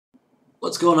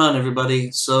What's going on,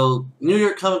 everybody? So, New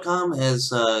York Comic Con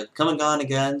has come and gone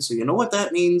again, so you know what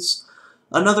that means?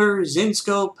 Another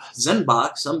Zenescope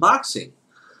Zenbox unboxing.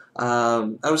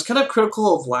 I was kind of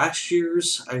critical of last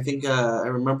year's. I think I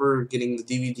remember getting the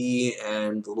DVD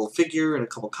and the little figure and a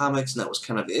couple comics, and that was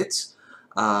kind of it.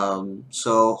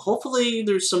 So, hopefully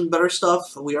there's some better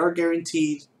stuff. We are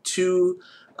guaranteed two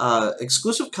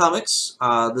exclusive comics.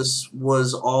 This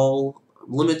was all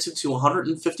limited to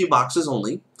 150 boxes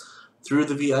only, through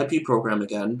the VIP program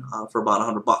again for about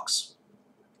 $100.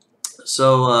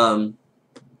 So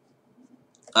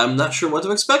I'm not sure what to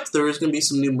expect. There is going to be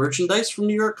some new merchandise from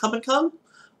New York Comic Con,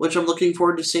 which I'm looking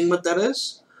forward to seeing what that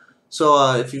is.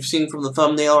 So if you've seen from the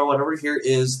thumbnail or whatever, here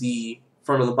is the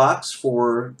front of the box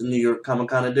for the New York Comic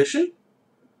Con edition.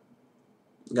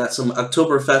 Got some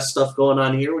Oktoberfest stuff going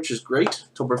on here, which is great.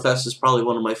 Oktoberfest is probably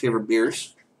one of my favorite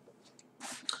beers.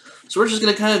 So we're just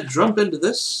going to kind of jump into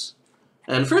this.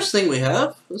 And first thing we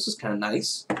have, this is kind of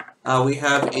nice, we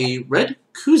have a red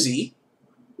koozie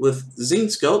with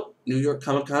Zenescope New York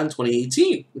Comic Con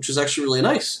 2018, which is actually really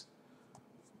nice.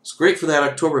 It's great for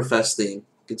that Oktoberfest thing.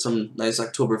 Get some nice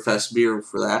Oktoberfest beer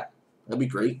for that. That'd be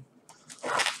great.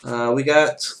 We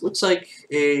got, looks like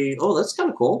a, oh, that's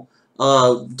kind of cool,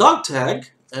 dog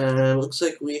tag, and it looks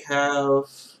like we have,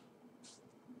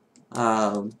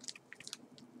 what's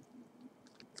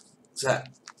that?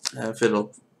 If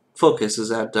it'll focus, is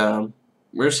that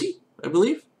Mercy, I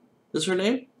believe, is her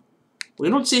name. We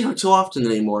don't see her too often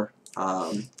anymore.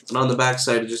 And on the back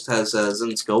side, it just has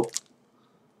Zenescope.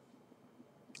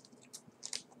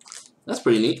 That's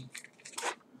pretty neat.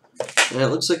 And it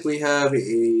looks like we have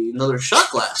another shot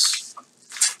glass.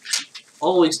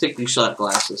 Always take these shot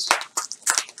glasses.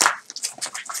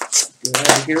 Get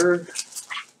out of here.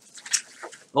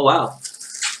 Oh wow.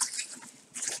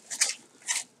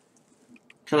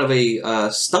 Kind of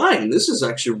a Stein. This is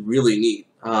actually really neat.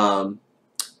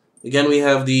 Again, we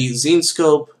have the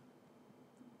Zenescope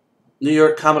New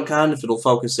York Comic Con. If it'll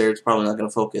focus there, it's probably not going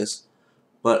to focus.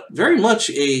 But very much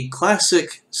a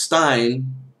classic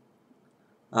Stein.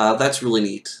 That's really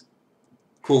neat.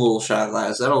 Cool little shot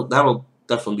glass. That'll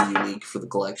definitely be unique for the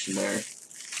collection there.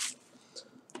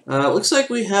 Looks like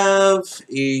we have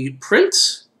a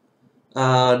print.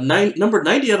 Number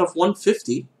 90 out of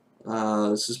 150.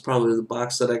 This is probably the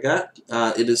box that I got.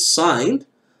 It is signed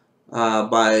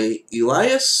by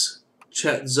Elias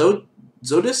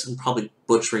Zodis. I'm probably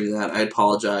butchering that. I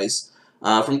apologize.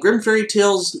 From Grim Fairy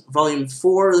Tales Volume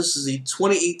 4. This is the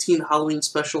 2018 Halloween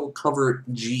Special Cover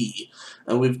G.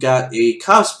 And we've got a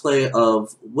cosplay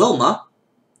of Wilma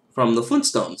from the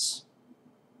Flintstones.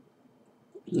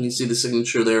 You can see the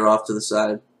signature there off to the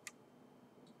side.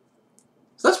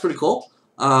 So that's pretty cool.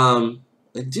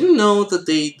 I do know that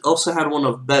they also had one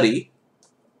of Betty,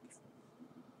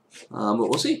 but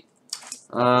we'll see.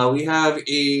 We have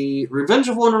a Revenge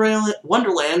of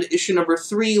Wonderland, issue number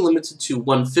 3, limited to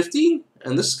 150,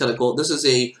 and this is kind of cool. This is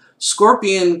a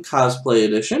Scorpion cosplay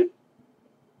edition.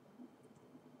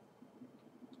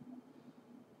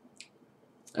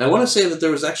 And I want to say that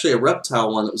there was actually a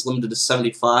Reptile one that was limited to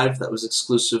 75 that was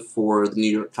exclusive for the New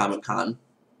York Comic Con.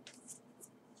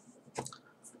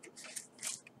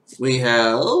 We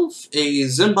have a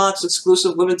Zenbox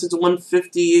exclusive limited to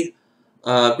 150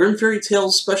 Grim Fairy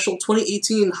Tales Special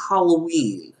 2018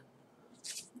 Halloween.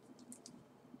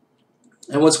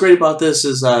 And what's great about this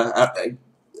is, upon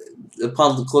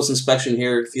the close inspection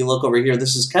here, if you look over here,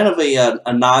 this is kind of a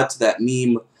nod to that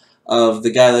meme of the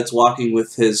guy that's walking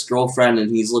with his girlfriend and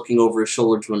he's looking over his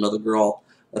shoulder to another girl.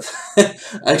 I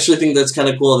actually think that's kind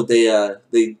of cool that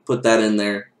they put that in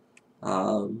there.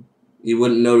 You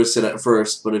wouldn't notice it at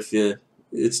first, but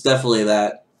it's definitely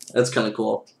that. That's kind of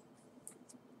cool.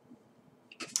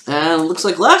 And it looks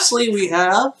like lastly we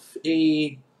have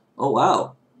a, oh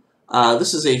wow,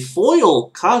 this is a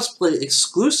foil cosplay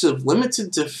exclusive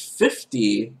limited to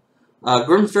 50,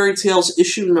 Grim Fairy Tales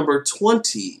issue number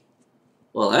 20.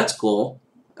 Well, that's cool.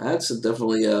 That's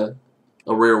definitely a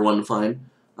rare one to find.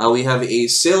 We have a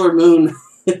Sailor Moon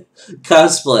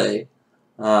cosplay.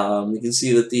 You can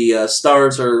see that the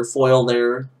stars are foil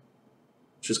there,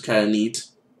 which is kind of neat.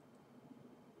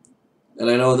 And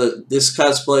I know that this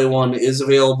cosplay one is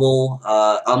available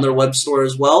on their web store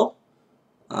as well.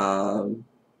 But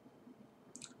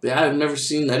yeah, I've never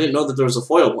seen, I didn't know that there was a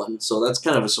foil one, so that's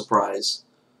kind of a surprise.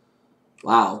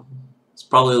 Wow. It's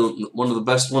probably one of the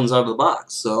best ones out of the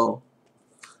box, so.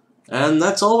 And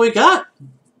that's all we got.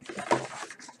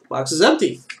 Box is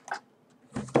empty.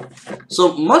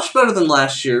 So, much better than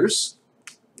last year's.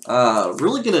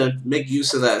 Really going to make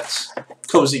use of that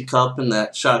cozy cup and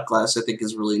that shot glass. I think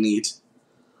is really neat.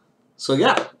 So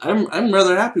yeah, I'm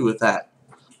rather happy with that.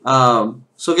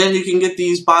 So again, you can get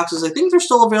these boxes. I think they're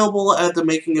still available at the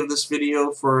making of this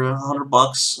video for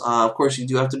 $100. Of course, you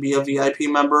do have to be a VIP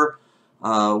member,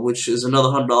 which is another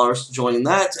 $100 to join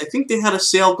that. I think they had a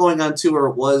sale going on too, or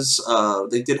it was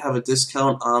they did have a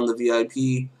discount on the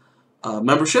VIP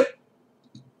membership.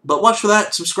 But watch for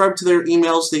that. Subscribe to their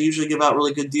emails. They usually give out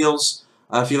really good deals.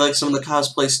 If you like some of the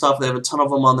cosplay stuff, they have a ton of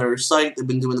them on their site. They've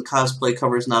been doing the cosplay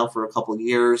covers now for a couple of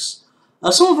years.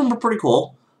 Some of them are pretty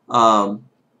cool.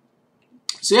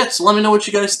 So yeah, so let me know what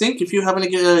you guys think. If you happen to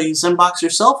get a Zenbox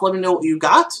yourself, let me know what you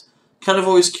got. Kind of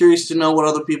always curious to know what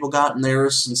other people got in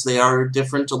theirs, since they are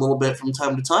different a little bit from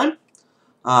time to time.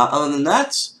 Other than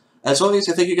that, as always,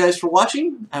 I thank you guys for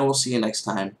watching, and we'll see you next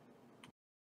time.